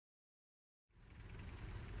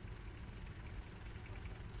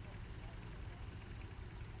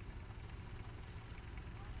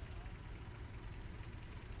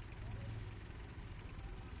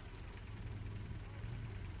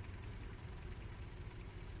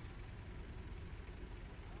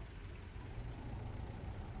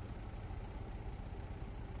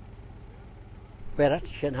We're at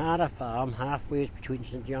Shanhara Farm, halfway between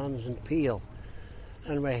St John's and Peel,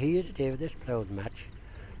 and we're here today with this ploughing match.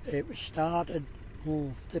 It was started, this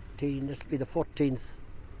will be the 14th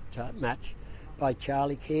match, by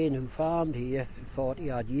Charlie Kane, who farmed here for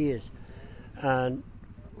 40 odd years. And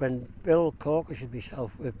when Bill Corkish and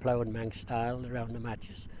myself were ploughing Manx Style around the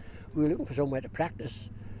matches, we were looking for somewhere to practice,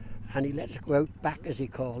 and he let us go out back, as he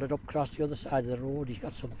called it, up across the other side of the road. He's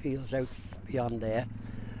got some fields out beyond there,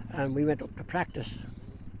 and we went up to practice,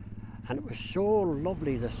 and it was so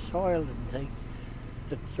lovely, the soil and thing.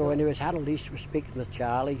 So anyways, Harold East was speaking with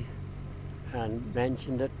Charlie and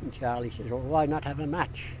mentioned it, and Charlie says, well, why not have a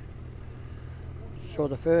match? So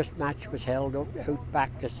the first match was held out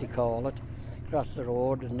back, as they call it, across the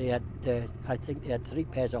road, and they had, I think they had 3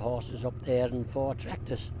 pairs of horses up there and 4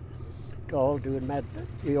 tractors, all doing mad.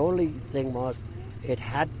 The only thing was, it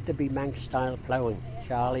had to be Manx Style ploughing.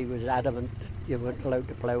 Charlie was adamant that you weren't allowed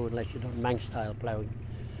to plough unless you'd done Manx Style ploughing.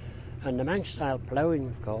 And the Manx Style ploughing,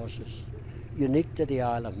 of course, is unique to the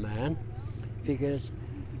Isle of Man, because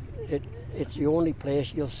it's the only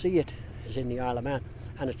place you'll see it is in the Isle of Man.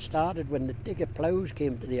 And it started when the digger ploughs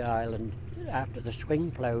came to the island after the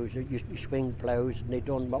swing ploughs. It used to be swing ploughs, and they'd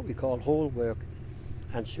done what we call hole work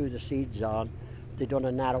and sew the seeds on. They'd done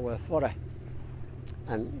a narrower furrow,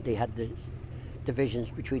 and they had the divisions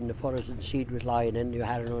between the furrows, and the seed was lying in. You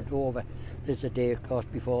had it over. There's a day, of course,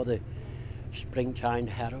 before the springtime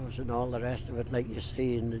harrows and all the rest of it, like you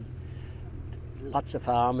see. And lots of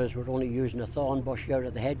farmers were only using a thorn bush out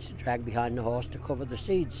of the hedge to drag behind the horse to cover the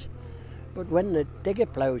seeds. But when the digger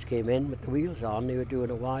ploughs came in with the wheels on, they were doing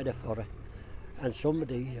a wider furrow. And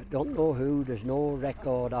somebody, I don't know who, there's no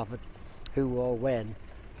record of it, who or when,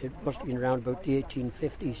 it must have been around about the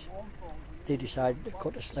 1850s, they decided to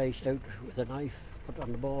cut a slice out with a knife, put it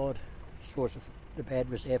on the board, so the bed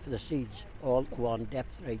was there for the seeds, all to one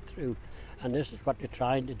depth right through. And this is what they're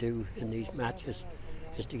trying to do in these matches,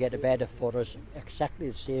 is to get a bed of furrows exactly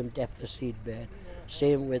the same depth of seed bed,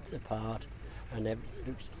 same width apart, and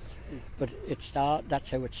everything. But that's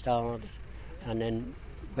how it started. And then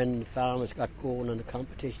when the farmers got going and the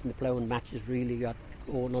competition, the ploughing matches really got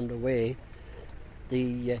going underway,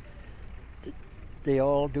 they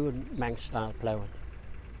all doing Manx Style ploughing.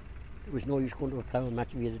 There was no use going to a ploughing match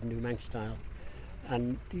if you didn't do Manx Style.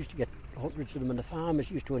 And they used to get hundreds of them, and the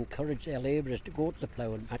farmers used to encourage their labourers to go to the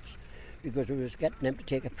ploughing match, because it was getting them to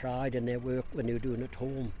take a pride in their work when they were doing it at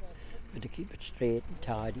home, to keep it straight and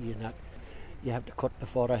tidy and that. You have to cut the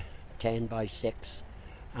furrow 10 by 6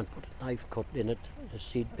 and put a knife cut in it, a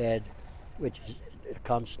seed bed, which is a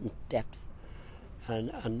constant depth.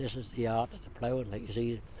 And this is the art of the ploughing, like you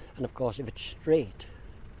see. And of course, if it's straight,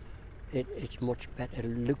 it's much better. It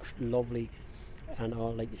looks lovely and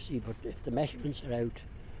all, like you see. But if the measurements are out,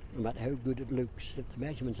 no matter how good it looks, if the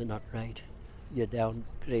measurements are not right, you're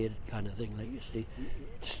downgraded, kind of thing, like you see.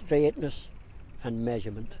 Straightness and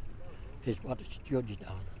measurement is what it's judged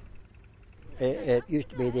on. It used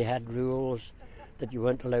to be they had rules that you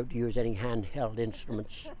weren't allowed to use any handheld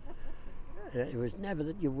instruments. It was never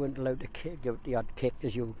that you weren't allowed to give the odd kick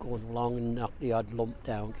as you were going along and knock the odd lump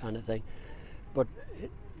down, kind of thing. But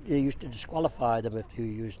they used to disqualify them if they were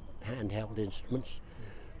using handheld instruments.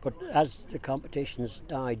 But as the competitions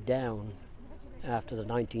died down after the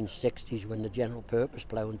 1960s, when the general purpose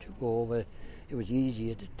ploughing took over, it was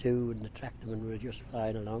easier to do, and the tractormen were just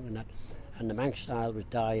flying along and that. And the Manx Style was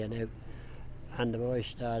dying out, and the boys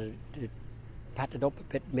started to pat it up a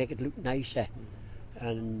bit, make it look nicer.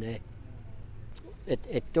 And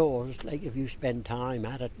it does, like if you spend time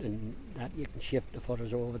at it, and that you can shift the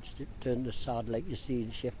furrows over, turn the sod like you see,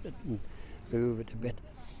 and shift it and move it a bit.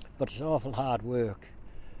 But it's awful hard work,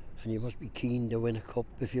 and you must be keen to win a cup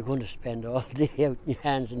if you're going to spend all day out on your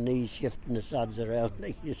hands and knees shifting the sods around,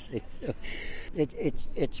 like you see. So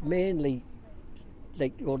it's mainly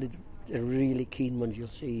like only the really keen ones you'll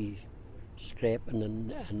see scraping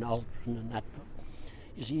and altering and that.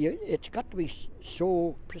 You see, it's got to be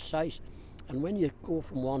so precise. And when you go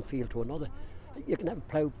from one field to another, you can have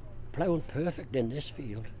a ploughing perfect in this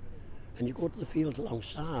field, and you go to the field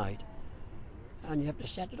alongside, and you have to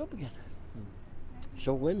set it up again.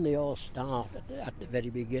 So when they all start at the very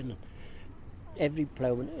beginning, every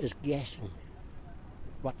ploughman is guessing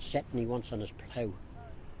what setting he wants on his plough,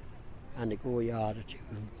 and they go a yard or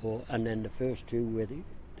two, and then the first two where they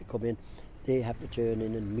come in, they have to turn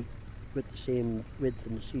in and meet with the same width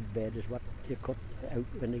in the seed bed as what they cut out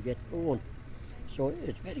when they get going. So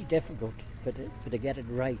it's very difficult for to get it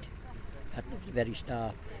right at the very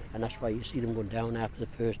start, and that's why you see them going down after the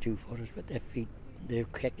first 2 furrows with their feet. They're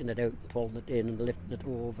kicking it out and pulling it in and lifting it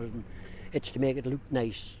over, and it's to make it look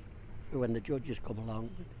nice for when the judges come along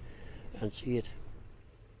and see it.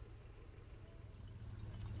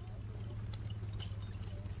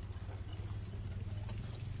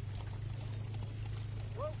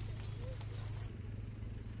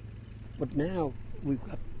 But now we've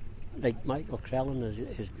got, like Michael Crellin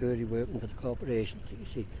is currently working for the corporation, like you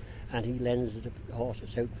see, and he lends the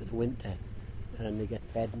horses out for the winter, and they get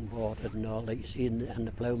fed and watered and all, like you see, and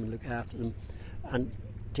the ploughmen look after them and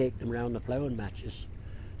take them round the ploughing matches.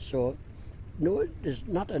 So no, there's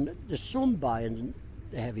some buying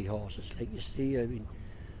the heavy horses, like you see. I mean,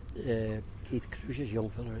 Keith Cruise's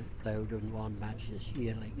young fella ploughed in one match this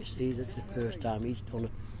year, like you see. That's the first time he's done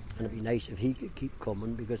it, and it'd be nice if he could keep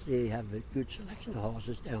coming, because they have a good selection of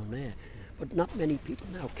horses down there. But not many people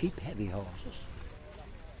now keep heavy horses,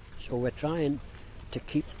 so we're trying to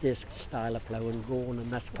keep this style of ploughing going,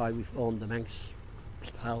 and that's why we formed the Manx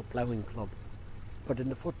Style Ploughing Club. But in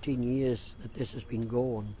the 14 years that this has been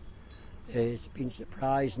going, it's been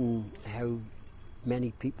surprising how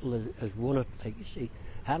many people has won it. Like you see,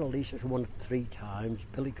 Harold East has won it 3 times,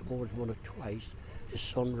 Billy Camore's won it twice, his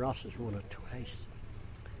son Ross has won it twice.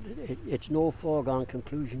 It's no foregone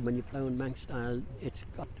conclusion when you're ploughing Manx Style. It's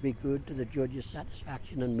got to be good to the judges'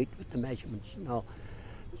 satisfaction and meet with the measurements and all.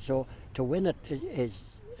 So to win it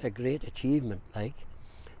is a great achievement, like,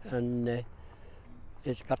 and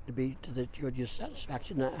it's got to be to the judges'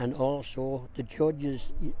 satisfaction, and also the judges,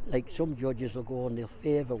 like some judges will go and they'll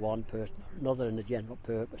favour one person or another in the general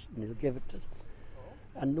purpose, and they'll give it to them.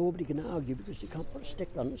 And nobody can argue, because they can't put a stick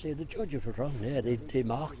on it and say the judges were wrong there, they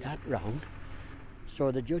marked that wrong. So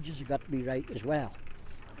the judges have got to be right as well.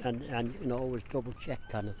 And you can always double check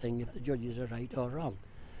kind of thing if the judges are right or wrong.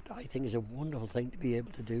 I think it's a wonderful thing to be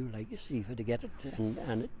able to do, like you see, to get it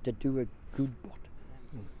and to do a good butt.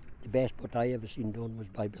 The best butt I ever seen done was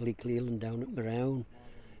by Billy Cleland down at Marown,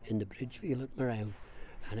 in the Bridgefield at Marown,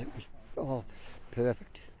 and it was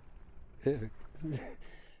perfect.